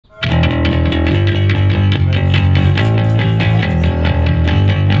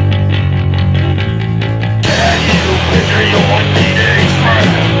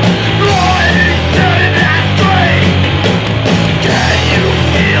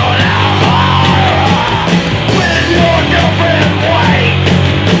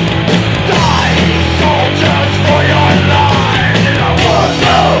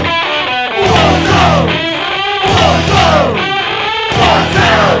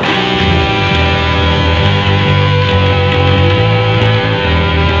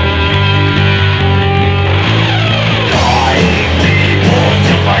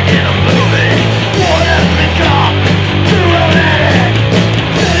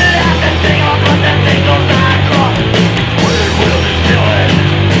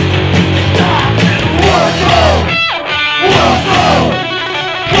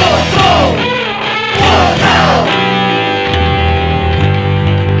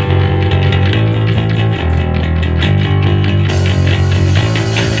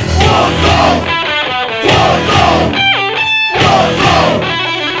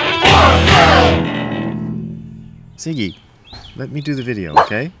Ziggy, let me do the video,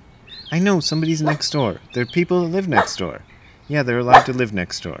 okay? I know, somebody's next door. There are people that live next door. Yeah, they're allowed to live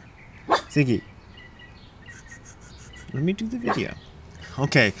next door. Ziggy, let me do the video.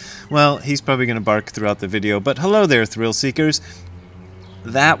 Okay, well, he's probably going to bark throughout the video, but hello there, thrill seekers.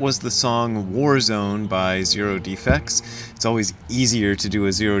 That was the song Warzone by Zero Defects. It's always easier to do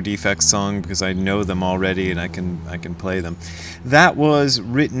a Zero Defects song because I know them already and I can play them. That was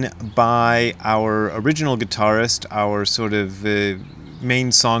written by our original guitarist, our sort of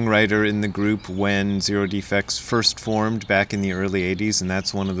main songwriter in the group when Zero Defects first formed back in the early 80s, and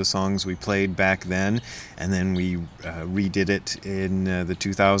that's one of the songs we played back then, and then we redid it in the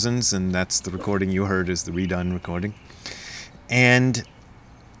 2000s, and that's the recording you heard is the redone recording. And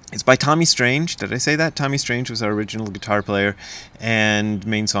it's by Tommy Strange. Did I say that? Tommy Strange was our original guitar player and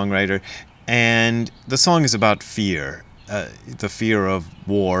main songwriter. And the song is about fear. The fear of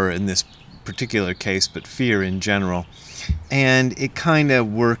war in this particular case, but fear in general. And it kind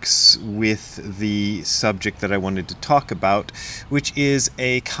of works with the subject that I wanted to talk about, which is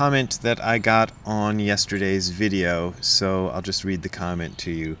a comment that I got on yesterday's video. So I'll just read the comment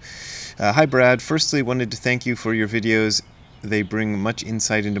to you. Hi Brad, firstly wanted to thank you for your videos. They bring much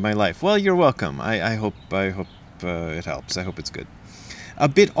insight into my life. Well, you're welcome. I hope it helps. I hope it's good. A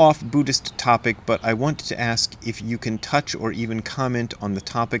bit off Buddhist topic, but I want to ask if you can touch or even comment on the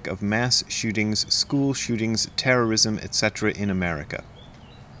topic of mass shootings, school shootings, terrorism, etc. in America.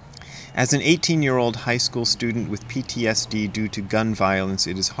 As an 18-year-old high school student with PTSD due to gun violence,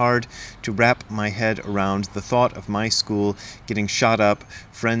 it is hard to wrap my head around the thought of my school getting shot up,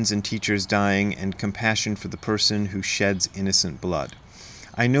 friends and teachers dying, and compassion for the person who sheds innocent blood.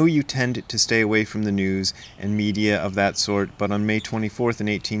 I know you tend to stay away from the news and media of that sort, but on May 24th, an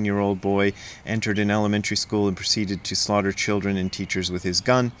 18-year-old boy entered an elementary school and proceeded to slaughter children and teachers with his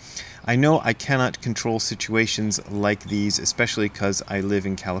gun. I know I cannot control situations like these, especially because I live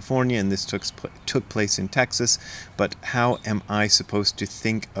in California and this took place in Texas, but how am I supposed to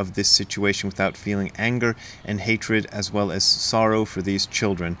think of this situation without feeling anger and hatred as well as sorrow for these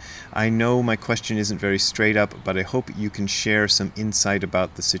children? I know my question isn't very straight up, but I hope you can share some insight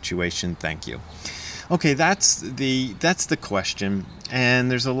about the situation. Thank you. Okay, that's the question,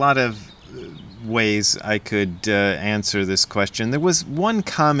 and there's a lot of ways I could answer this question. There was one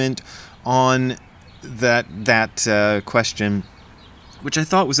comment on that question which I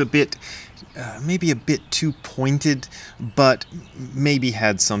thought was a bit maybe a bit too pointed, but maybe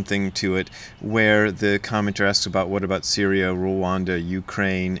had something to it, where the commenter asked about what about Syria, Rwanda,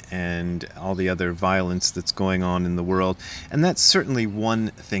 Ukraine, and all the other violence that's going on in the world. And that's certainly one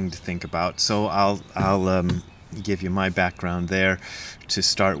thing to think about. So I'll give you my background there to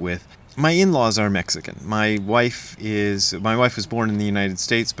start with. My in-laws are Mexican. My wife was born in the United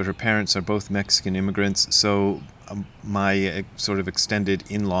States, but her parents are both Mexican immigrants, so my sort of extended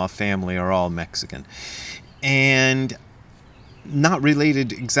in-law family are all Mexican. And not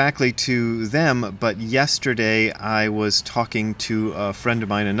related exactly to them, but yesterday I was talking to a friend of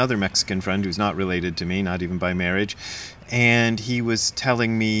mine, another Mexican friend who's not related to me, not even by marriage, and he was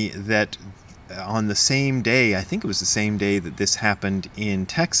telling me that on the same day, I think it was the same day that this happened in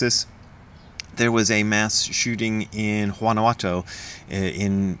Texas, there was a mass shooting in Guanajuato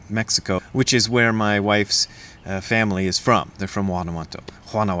in Mexico, which is where my wife's family is from. They're from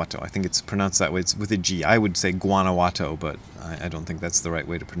Guanajuato. I think it's pronounced that way. It's with a G. I would say Guanajuato, but I don't think that's the right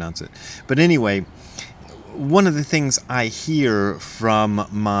way to pronounce it. But anyway, one of the things I hear from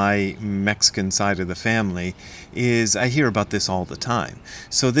my Mexican side of the family is I hear about this all the time.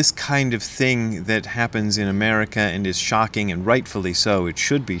 So this kind of thing that happens in America and is shocking, and rightfully so, it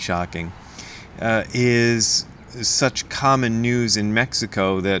should be shocking, is such common news in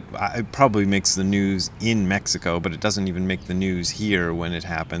Mexico that it probably makes the news in Mexico, but it doesn't even make the news here when it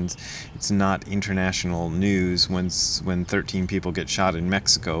happens. It's not international news when 13 people get shot in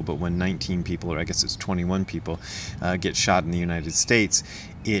Mexico, but when 19 people, or I guess it's 21 people, get shot in the United States,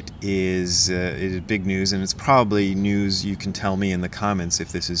 it is big news, and it's probably news. You can tell me in the comments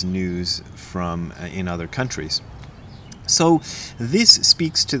if this is news from in other countries. So this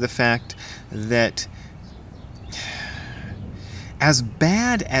speaks to the fact that as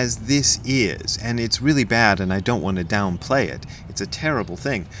bad as this is, and it's really bad, and I don't want to downplay it, it's a terrible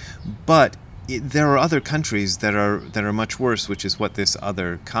thing, but there are other countries that are much worse, which is what this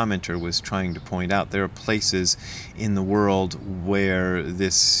other commenter was trying to point out. There are places in the world where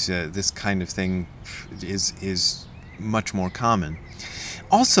this kind of thing is much more common.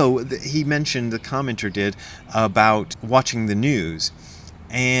 Also, he mentioned, the commenter did, about watching the news.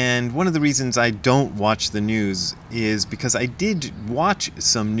 And one of the reasons I don't watch the news is because I did watch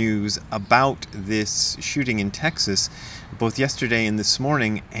some news about this shooting in Texas, both yesterday and this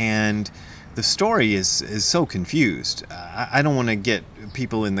morning, and the story is so confused. I don't want to get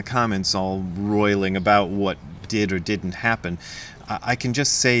people in the comments all roiling about what did or didn't happen. I can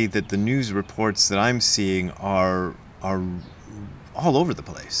just say that the news reports that I'm seeing are all over the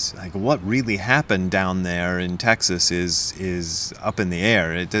place. Like, what really happened down there in Texas is up in the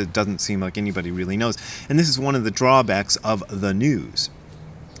air. It doesn't seem like anybody really knows. And this is one of the drawbacks of the news.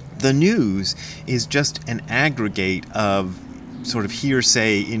 The news is just an aggregate of sort of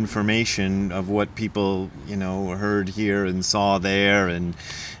hearsay information of what people, heard here and saw there and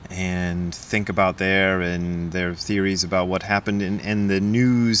think about there, and their theories about what happened. And the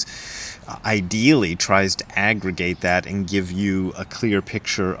news ideally tries to aggregate that and give you a clear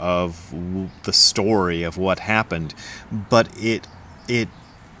picture of the story of what happened, but it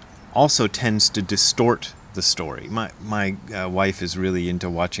also tends to distort the story. My wife is really into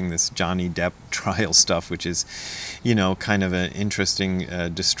watching this Johnny Depp trial stuff, which is, kind of an interesting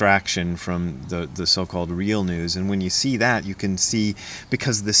distraction from the so-called real news. And when you see that, you can see,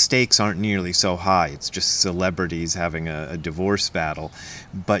 because the stakes aren't nearly so high, it's just celebrities having a divorce battle,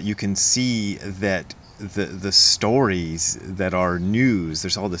 but you can see that the stories that are news,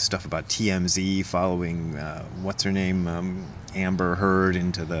 there's all this stuff about TMZ following what's her name, Amber Heard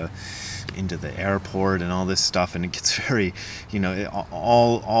into the airport and all this stuff, and it gets very,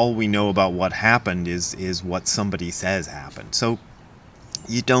 all we know about what happened is what somebody says happened. So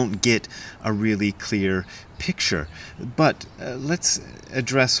you don't get a really clear picture. But let's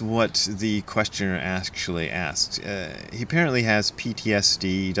address what the questioner actually asked. He apparently has PTSD.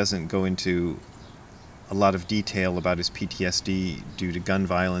 He doesn't go into a lot of detail about his PTSD due to gun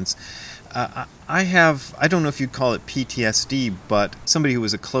violence. I don't know if you'd call it PTSD, but somebody who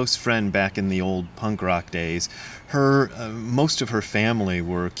was a close friend back in the old punk rock days, most of her family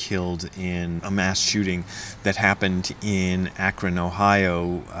were killed in a mass shooting that happened in Akron,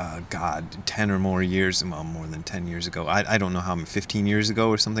 Ohio, 10 or more years, well, more than 10 years ago. I don't know how, 15 years ago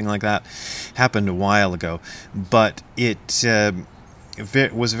or something like that. Happened a while ago, but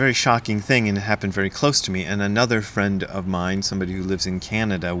it was a very shocking thing, and it happened very close to me. And another friend of mine, somebody who lives in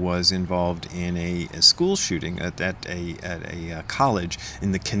Canada, was involved in a school shooting at a college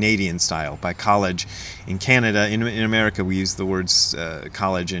in the Canadian style. By college in Canada, in America we use the words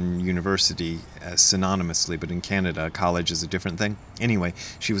college and university synonymously, but in Canada college is a different thing. Anyway,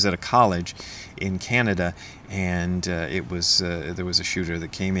 she was at a college in Canada, and there was a shooter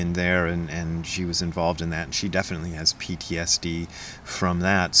that came in there, and she was involved in that, and she definitely has PTSD from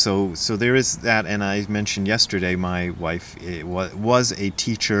that. So there is that. And I mentioned yesterday, my wife was a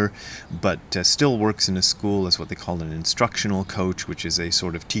teacher, but still works in a school as what they call an instructional coach, which is a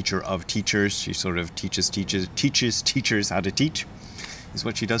sort of teacher of teachers. She sort of teaches teachers how to teach, is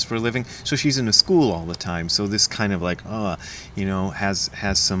what she does for a living. So she's in a school all the time. So this kind of like,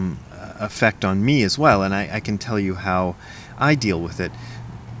 has some effect on me as well. And I can tell you how I deal with it.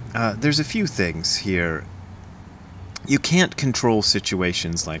 There's a few things here. You can't control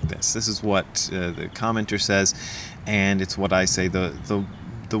situations like this. This is what the commenter says, and it's what I say. The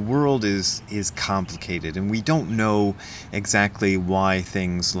world is complicated, and we don't know exactly why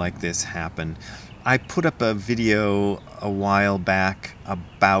things like this happen. I put up a video a while back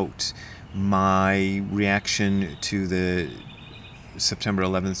about my reaction to the September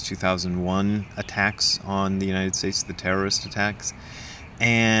 11th, 2001 attacks on the United States, the terrorist attacks,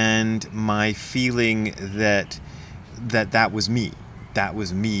 and my feeling that was me. That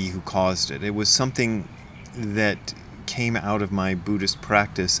was me who caused it. It was something that came out of my Buddhist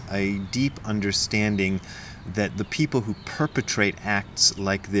practice, a deep understanding that the people who perpetrate acts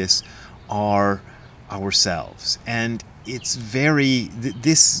like this are ourselves. And it's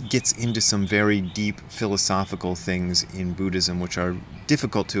this gets into some very deep philosophical things in Buddhism which are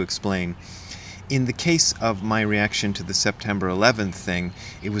difficult to explain. In the case of my reaction to the September 11th thing,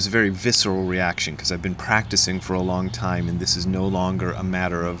 it was a very visceral reaction because I've been practicing for a long time, and this is no longer a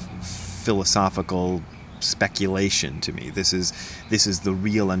matter of philosophical speculation to me. This is the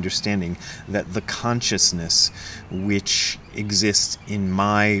real understanding that the consciousness which exists in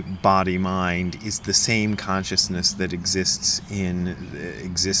my body mind is the same consciousness that existed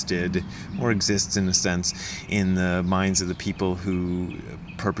or exists in a sense in the minds of the people who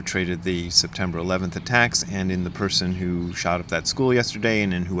perpetrated the September 11th attacks, and in the person who shot up that school yesterday,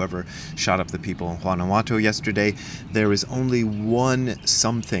 and in whoever shot up the people in Guanajuato yesterday. There is only one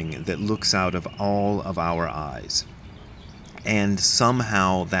something that looks out of all of our eyes, and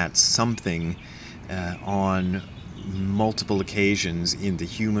somehow that something on multiple occasions in the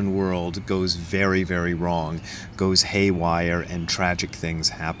human world goes very, very wrong, goes haywire, and tragic things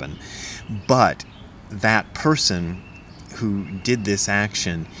happen. But that person who did this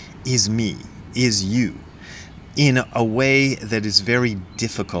action is me, is you, in a way that is very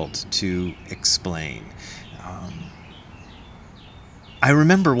difficult to explain. I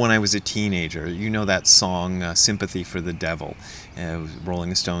remember when I was a teenager, you know that song, Sympathy for the Devil,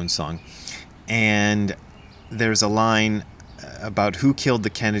 Rolling Stones song, and there's a line about who killed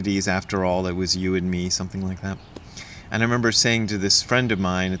the Kennedys after all, it was you and me, something like that. And I remember saying to this friend of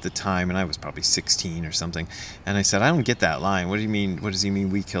mine at the time, and I was probably 16 or something, and I said, I don't get that line. What do you mean? What does he mean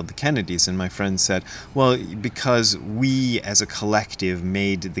we killed the Kennedys? And my friend said, well, because we as a collective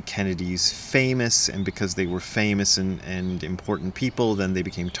made the Kennedys famous, and because they were famous and important people, then they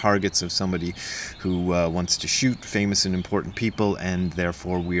became targets of somebody who wants to shoot famous and important people, and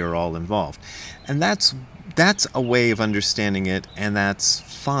therefore we are all involved. And that's a way of understanding it, and that's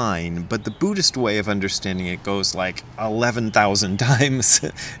fine, but the Buddhist way of understanding it goes like 11,000 times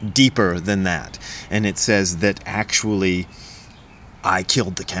deeper than that. And it says that actually I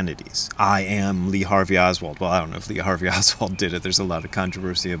killed the Kennedys. I am Lee Harvey Oswald. Well, I don't know if Lee Harvey Oswald did it. There's a lot of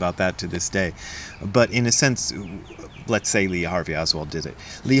controversy about that to this day. But in a sense, let's say Lee Harvey Oswald did it.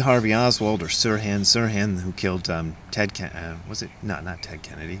 Lee Harvey Oswald, or Sirhan Sirhan, who killed Ted Kennedy. Was it? No, not Ted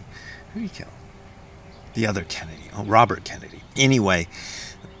Kennedy. Who did he kill? The other Kennedy. Oh, Robert Kennedy. Anyway,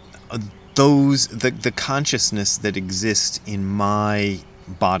 the consciousness that exists in my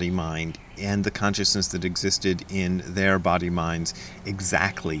body-mind and the consciousness that existed in their body-minds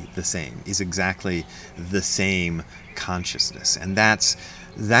exactly the same, is exactly the same consciousness. And that's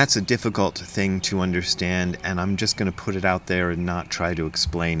a difficult thing to understand, and I'm just going to put it out there and not try to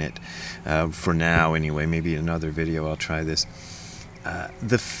explain it for now anyway. Maybe in another video I'll try this.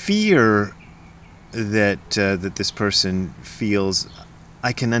 The fear that this person feels,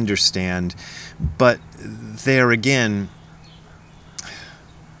 I can understand, but there again,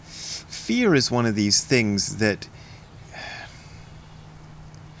 fear is one of these things that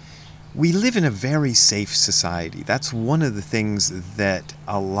we live in a very safe society. That's one of the things that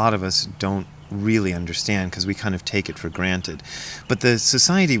a lot of us don't really understand because we kind of take it for granted. But the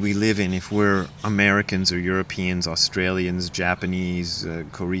society we live in, if we're Americans or Europeans, Australians, Japanese,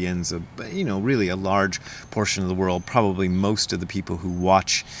 Koreans, you know, really a large portion of the world, probably most of the people who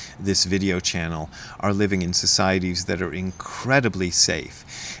watch this video channel are living in societies that are incredibly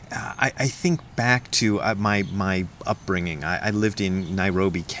safe. I think back to my upbringing. I lived in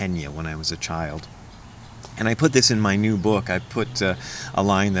Nairobi, Kenya when I was a child. And I put this in my new book. I put a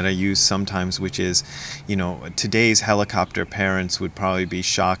line that I use sometimes, which is, you know, today's helicopter parents would probably be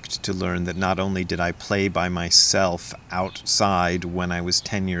shocked to learn that not only did I play by myself outside when I was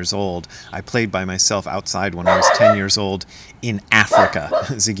 10 years old, I played by myself outside when I was 10 years old in Africa.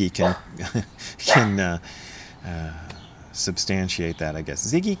 Ziggy can substantiate that, I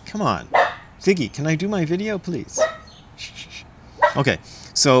guess. Ziggy, come on. Ziggy, can I do my video, please? Okay,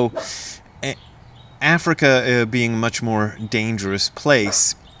 so Africa being a much more dangerous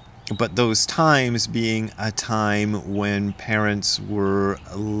place, but those times being a time when parents were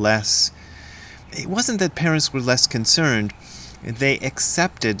less, it wasn't that parents were less concerned, they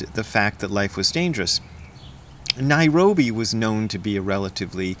accepted the fact that life was dangerous. Nairobi was known to be a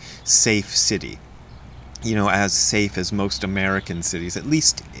relatively safe city. You know, as safe as most American cities, at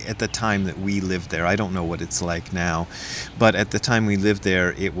least at the time that we lived there. I don't know what it's like now, but at the time we lived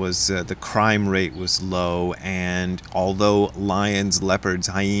there, it was the crime rate was low, and although lions, leopards,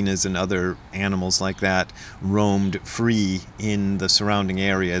 hyenas, and other animals like that roamed free in the surrounding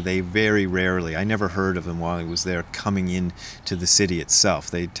area, they very rarely, I never heard of them while I was there, coming in to the city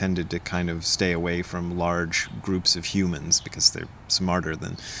itself. They tended to kind of stay away from large groups of humans because they're smarter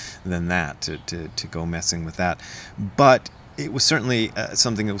than that to go messing with that. But it was certainly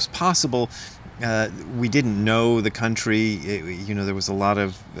something that was possible. We didn't know the country. You know, there was a lot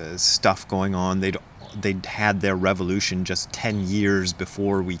of stuff going on. They'd had their revolution just 10 years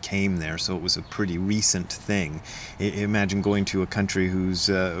before we came there, so it was a pretty recent thing. Imagine going to a country whose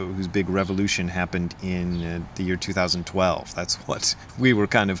big revolution happened in the year 2012. That's what we were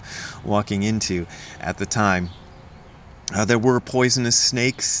kind of walking into at the time. There were poisonous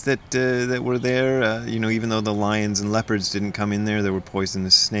snakes that were there. You know, even though the lions and leopards didn't come in there, there were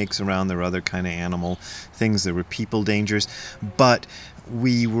poisonous snakes around. There were other kind of animal things. There were people dangers. But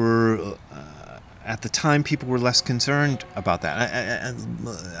we were, at the time, people were less concerned about that.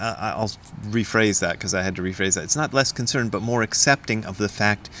 I'll rephrase that because I had to rephrase that. It's not less concerned, but more accepting of the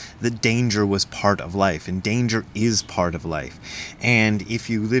fact that danger was part of life. And danger is part of life. And if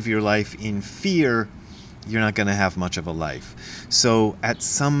you live your life in fear, you're not going to have much of a life. So at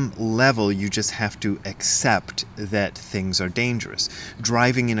some level, you just have to accept that things are dangerous.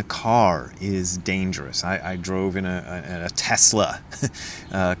 Driving in a car is dangerous. I drove in a Tesla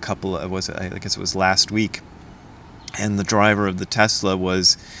I guess it was last week, and the driver of the Tesla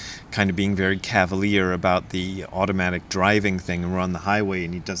was kind of being very cavalier about the automatic driving thing, and we're on the highway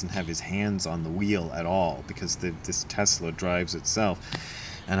and he doesn't have his hands on the wheel at all because this Tesla drives itself.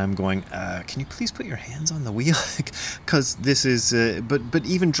 And I'm going, can you please put your hands on the wheel? Because this is, but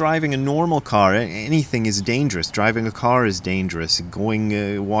even driving a normal car, anything is dangerous. Driving a car is dangerous.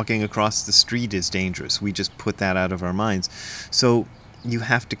 Walking across the street is dangerous. We just put that out of our minds. So you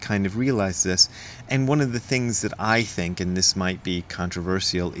have to kind of realize this. And one of the things that I think, and this might be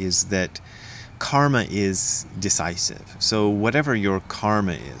controversial, is that karma is decisive. So whatever your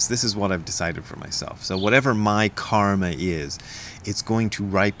karma is, this is what I've decided for myself. So whatever my karma is, it's going to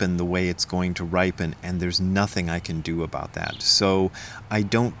ripen the way it's going to ripen, and there's nothing I can do about that. So I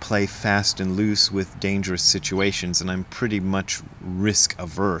don't play fast and loose with dangerous situations, and I'm pretty much risk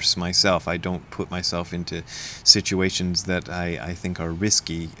averse myself. I don't put myself into situations that I think are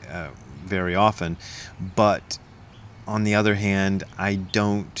risky very often. But on the other hand, I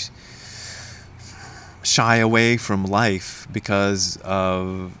don't shy away from life because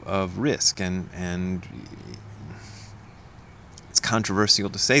of risk, and it's controversial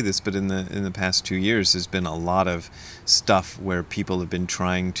to say this, but in the past 2 years there's been a lot of stuff where people have been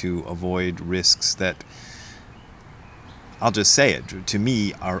trying to avoid risks that, I'll just say it, to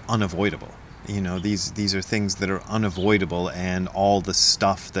me are unavoidable. You know, these are things that are unavoidable, and all the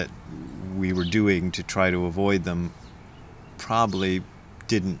stuff that we were doing to try to avoid them probably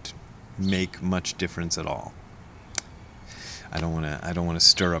didn't make much difference at all. I don't want to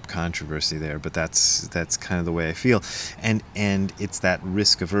stir up controversy there, but that's kind of the way I feel, and it's that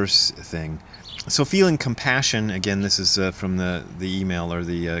risk averse thing. So feeling compassion, again, this is from the email or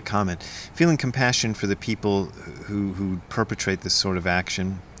the comment, feeling compassion for the people who perpetrate this sort of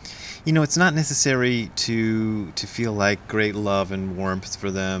action. You know, it's not necessary to feel like great love and warmth for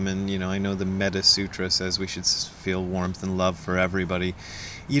them, and you know, I know the Metta Sutra says we should feel warmth and love for everybody.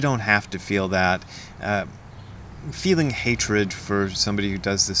 You don't have to feel that. Feeling hatred for somebody who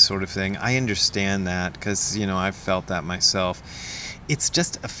does this sort of thing, I understand that, because you know, I've felt that myself. It's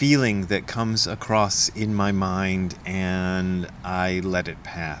just a feeling that comes across in my mind, and I let it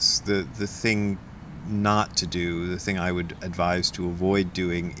pass. The thing not to do, the thing I would advise to avoid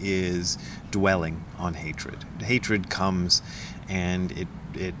doing, is dwelling on hatred. Hatred comes and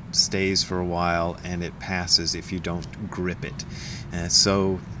it stays for a while, and it passes if you don't grip it.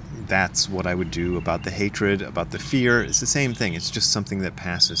 So that's what I would do about the hatred, about the fear. It's the same thing. It's just something that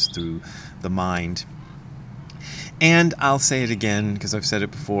passes through the mind. And I'll say it again, because I've said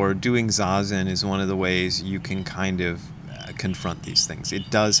it before, doing Zazen is one of the ways you can kind of confront these things. It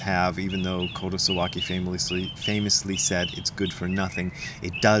does have, even though Kodo Sawaki famously said it's good for nothing,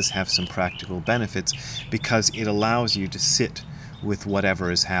 it does have some practical benefits, because it allows you to sit with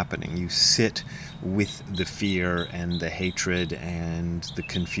whatever is happening. You sit with the fear and the hatred and the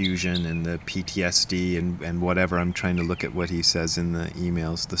confusion and the PTSD and whatever. I'm trying to look at what he says in the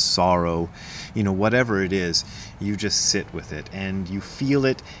emails, the sorrow, you know, whatever it is, you just sit with it and you feel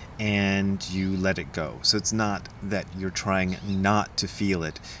it and you let it go. So it's not that you're trying not to feel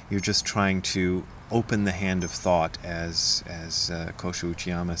it, you're just trying to open the hand of thought, as Kosho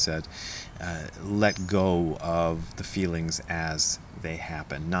Uchiyama said. Let go of the feelings as they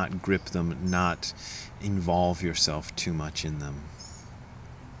happen, not grip them, not involve yourself too much in them.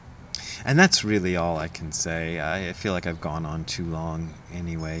 And that's really all I can say. I feel like I've gone on too long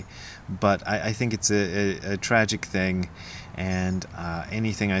anyway, but I think it's a tragic thing, and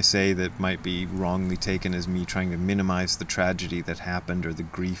anything I say that might be wrongly taken as me trying to minimize the tragedy that happened or the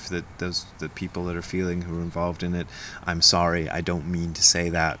grief that the people that are feeling who are involved in it, I'm sorry. I don't mean to say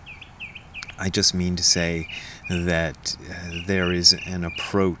that. I just mean to say that there is an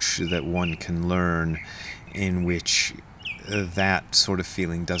approach that one can learn in which that sort of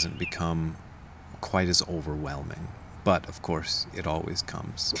feeling doesn't become quite as overwhelming. But, of course, it always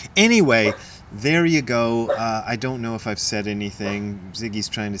comes. Anyway, there you go. I don't know if I've said anything. Ziggy's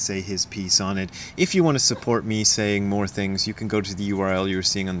trying to say his piece on it. If you want to support me saying more things, you can go to the URL you're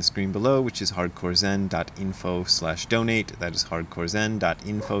seeing on the screen below, which is hardcorezen.info/donate. That is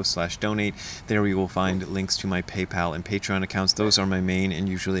hardcorezen.info/donate. There you will find links to my PayPal and Patreon accounts. Those are my main and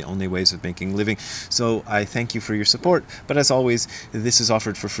usually only ways of making a living. So I thank you for your support. But as always, this is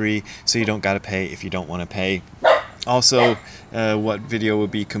offered for free, so you don't got to pay if you don't want to pay. Also, what video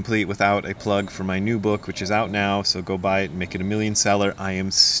would be complete without a plug for my new book, which is out now, so go buy it and make it a million seller.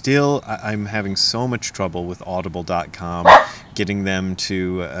 I'm having so much trouble with audible.com getting them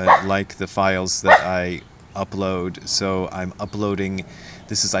to like the files that I upload, so I'm uploading.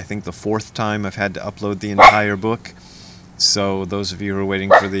 This is, I think, the 4th time I've had to upload the entire book. So those of you who are waiting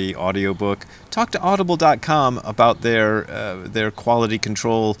for the audiobook, talk to audible.com about their quality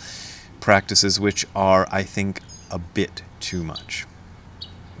control practices, which are, I think, a bit too much.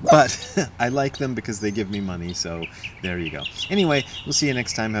 But I like them because they give me money, so there you go. Anyway, we'll see you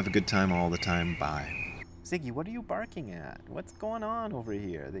next time. Have a good time all the time. Bye. Ziggy, what are you barking at? What's going on over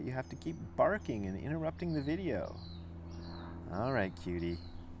here that you have to keep barking and interrupting the video? All right, cutie.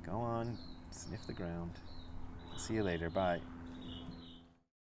 Go on, sniff the ground. See you later. Bye.